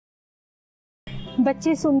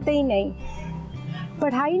बच्चे सुनते ही नहीं,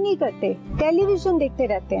 पढ़ाई नहीं करते, टेलीविजन देखते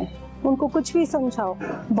रहते हैं, उनको कुछ भी समझाओ।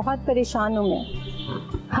 बहुत परेशान हूँ मैं।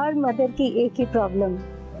 हर मदर की एक ही प्रॉब्लम,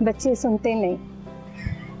 बच्चे सुनते नहीं।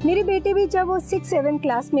 मेरी बेटी भी जब वो 6-7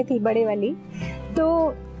 क्लास में थी, बड़े वाली,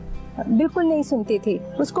 तो बिल्कुल नहीं सुनती थी।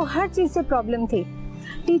 उसको हर चीज़ से प्रॉब्लम थी।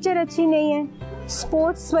 टीचर अच्छी नहीं है,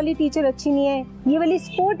 स्पोर्ट्स वाली टीचर अच्छी नहीं है, ये वाली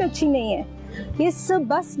स्पोर्ट अच्छी नहीं है, इस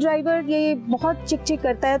बस ड्राइवर ये बहुत चिक चिक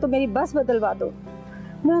करता है तो मेरी बस बदलवा दो।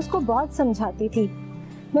 मैं उसको बहुत समझाती थी।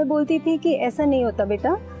 मैं बोलती थी कि ऐसा नहीं होता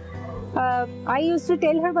बेटा। I used to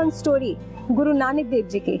tell her one story Guru Nanak Dev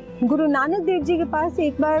ji की। गुरु नानक देव जी के पास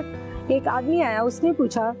एक बार एक आदमी आया, उसने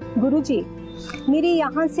पूछा, गुरुजी मेरी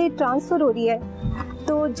यहाँ से ट्रांसफ़र हो रही है,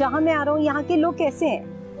 तो जहाँ मैं आ रहा हूँ यहाँ के लोग कैसे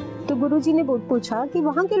हैं? तो गुरुजी ने पूछा कि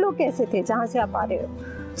वहाँ के लोग कैसे थे जहाँ से आप आ रहे हो?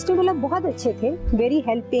 उसने बोला बहुत अच्छे थे, very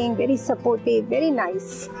helping, very supportive, very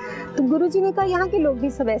nice. तो गुरुजी ने कहा यहाँ के लोग भी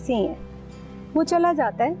सब ऐसे ही हैं। वो चला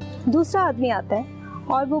जाता है, दूसरा आदमी आता है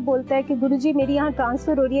और वो बोलता है कि गुरुजी मेरी यहाँ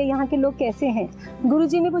ट्रांसफ़र हो रही है, यहाँ के लोग कैसे हैं?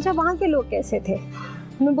 गुरुजी ने पूछा वहाँ के लोग कैसे थे?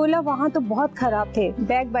 मैं बोला वहाँ तो बहुत ख़राब थे,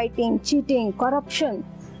 बैक बाइटिंग, चीटिंग, करप्शन।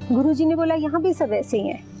 गुरुजी ने बोला यहाँ भी सब ऐसे ही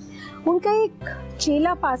हैं। उनका एक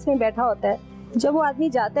चेला पास में बैठा होता है। जब वो आदमी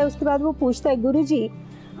जाता है उसके बाद वो पूछता है, गुरुजी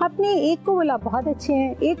आपने एक को बोला बहुत अच्छे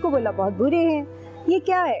हैं, एक को बोला बहुत बुरे हैं, ये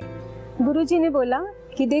क्या है? गुरुजी ने बोला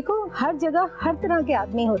कि देखो हर जगह हर तरह के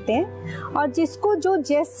आदमी होते हैं और जिसको जो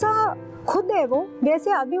जैसा खुद है वो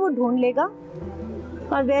वैसे आदमी वो ढूंढ लेगा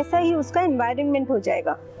और वैसा ही उसका एनवायरनमेंट हो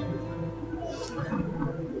जाएगा।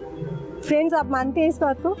 फ्रेंड्स, आप मानते हैं इस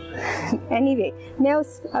बात को? एनीवे, मैं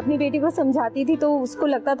अपनी बेटी को समझाती थी तो उसको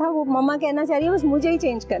लगता था वो मम्मा कहना चाह रही है बस मुझे ही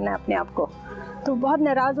चेंज करना है अपने आप को। तो बहुत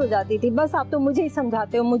नाराज़ हो जाती थी, बस आप तो मुझे ही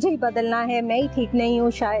समझाते हो, मुझे ही बदलना है, मैं ही ठीक नहीं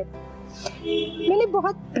हूँ शायद। मैंने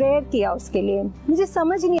बहुत प्रेयर किया उसके लिए। मुझे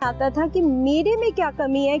समझ नहीं आता था कि मेरे में क्या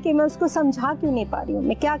कमी है कि मैं उसको समझा क्यों नहीं पा रही हूँ,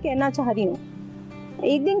 मैं क्या कहना चाह रही हूँ।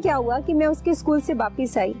 एक दिन क्या हुआ कि मैं उसके स्कूल से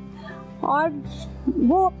वापस आई और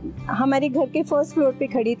वो हमारे घर के फर्स्ट फ्लोर पे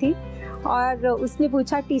खड़ी थी और उसने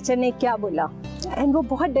पूछा टीचर ने क्या बोला। एंड वो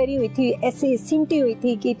बहुत डरी हुई थी, ऐसे सिमटी हुई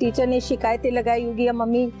थी कि टीचर ने शिकायतें लगाई होगी या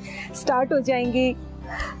मम्मी स्टार्ट हो जाएंगी।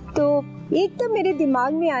 तो एकदम मेरे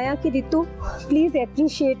दिमाग में आया कि Ritu please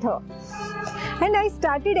appreciate her. And I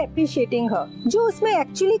started appreciating हर। जो उसमें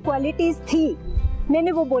एक्चुअली क्वालिटीज़ थी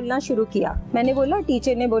मैंने वो बोलना शुरू किया। मैंने बोला,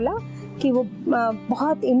 टीचर ने बोला कि वो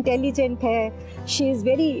बहुत इंटेलिजेंट है, she is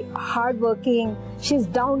very hard working, she is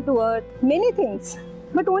down to earth, many things,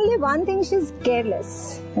 but only one thing, she's careless,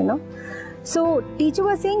 you know. So teacher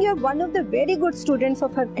was saying you're one of the very good students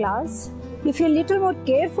of her class. If you're little more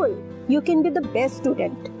careful, you can be the best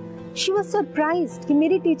student. She was surprised कि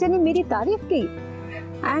मेरी teacher ने मेरी तारीफ की।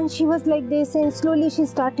 And she was like this and slowly she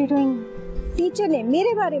started doing. Teacher ने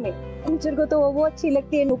मेरे बारे में, टीचर को तो वो अच्छी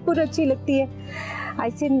लगती है, नुपुर अच्छी लगती है। I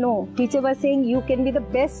said no. Teacher was saying you can be the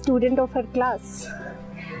best student of her class.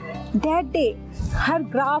 That day, her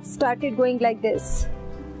graph started going like this.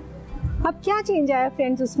 अब क्या चेंज आया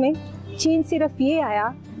फ्रेंड्स उसमें? चेंज सिर्फ ये आया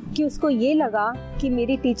कि उसको ये लगा कि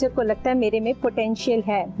मेरी टीचर को लगता है मेरे में पोटेंशियल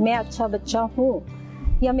है, मैं अच्छा बच्चा हूँ,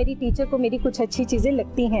 या मेरी टीचर को मेरी कुछ अच्छी चीज़ें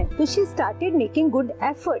लगती हैं। तो she started making good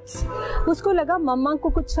efforts. उसको लगा मम्मा को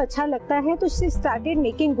कुछ अच्छा लगता है तो she started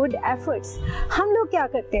making good efforts. हम लोग क्या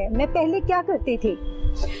करते हैं? मैं पहले क्या करती थी?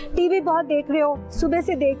 टीवी बहुत देख रहे हो, सुबह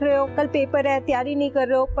से देख रहे हो, कल पेपर है, तैयारी नहीं कर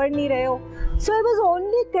रहे हो, पढ़ नहीं रहे हो। सो I was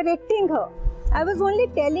only correcting her. I was only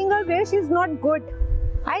telling her where she is not good.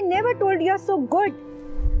 I never told you are so good,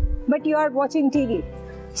 but you are watching TV.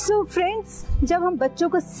 So friends, जब हम बच्चों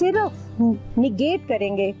को सिर्फ निगेट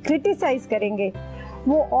करेंगे, क्रिटिसाइज करेंगे,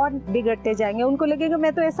 वो और बिगड़ते जाएंगे। उनको लगेगा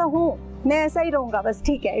मैं तो ऐसा हूँ, मैं ऐसा ही रहूँगा, बस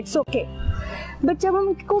ठीक है, इट्स ओके। बट जब हम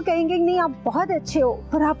उनको कहेंगे नहीं आप बहुत अच्छे हो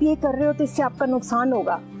पर आप ये कर रहे हो तो इससे आपका नुकसान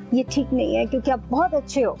होगा, ये ठीक नहीं है क्योंकि आप बहुत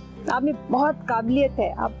अच्छे हो, आप में बहुत काबिलियत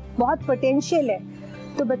है, आप बहुत पोटेंशियल है,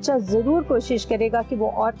 तो बच्चा ज़रूर कोशिश करेगा कि वो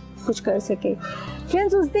और कुछ कर सके।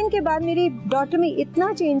 फ्रेंड्स, उस दिन के बाद मेरी डॉटर में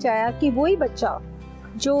इतना चेंज आया कि वही बच्चा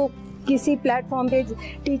जो किसी प्लेटफॉर्म पे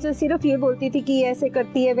टीचर सिर्फ ये बोलती थी कि ऐसे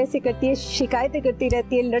करती है, वैसे करती है, शिकायतें करती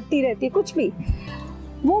रहती है, लड़ती रहती है, कुछ भी,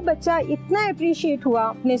 वो बच्चा इतना अप्रिशिएट हुआ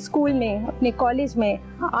अपने स्कूल में, अपने कॉलेज में।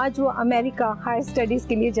 आज वो अमेरिका हायर स्टडीज़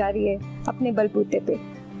के लिए जा रही है अपने बलबूते पे।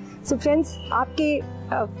 सो फ्रेंड्स, आपके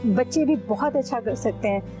बच्चे भी बहुत अच्छा कर सकते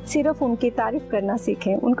हैं, सिर्फ उनकी तारीफ करना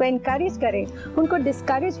सीखें, उनको इनकरेज करें, उनको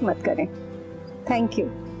डिस्करेज मत करें। Thank you.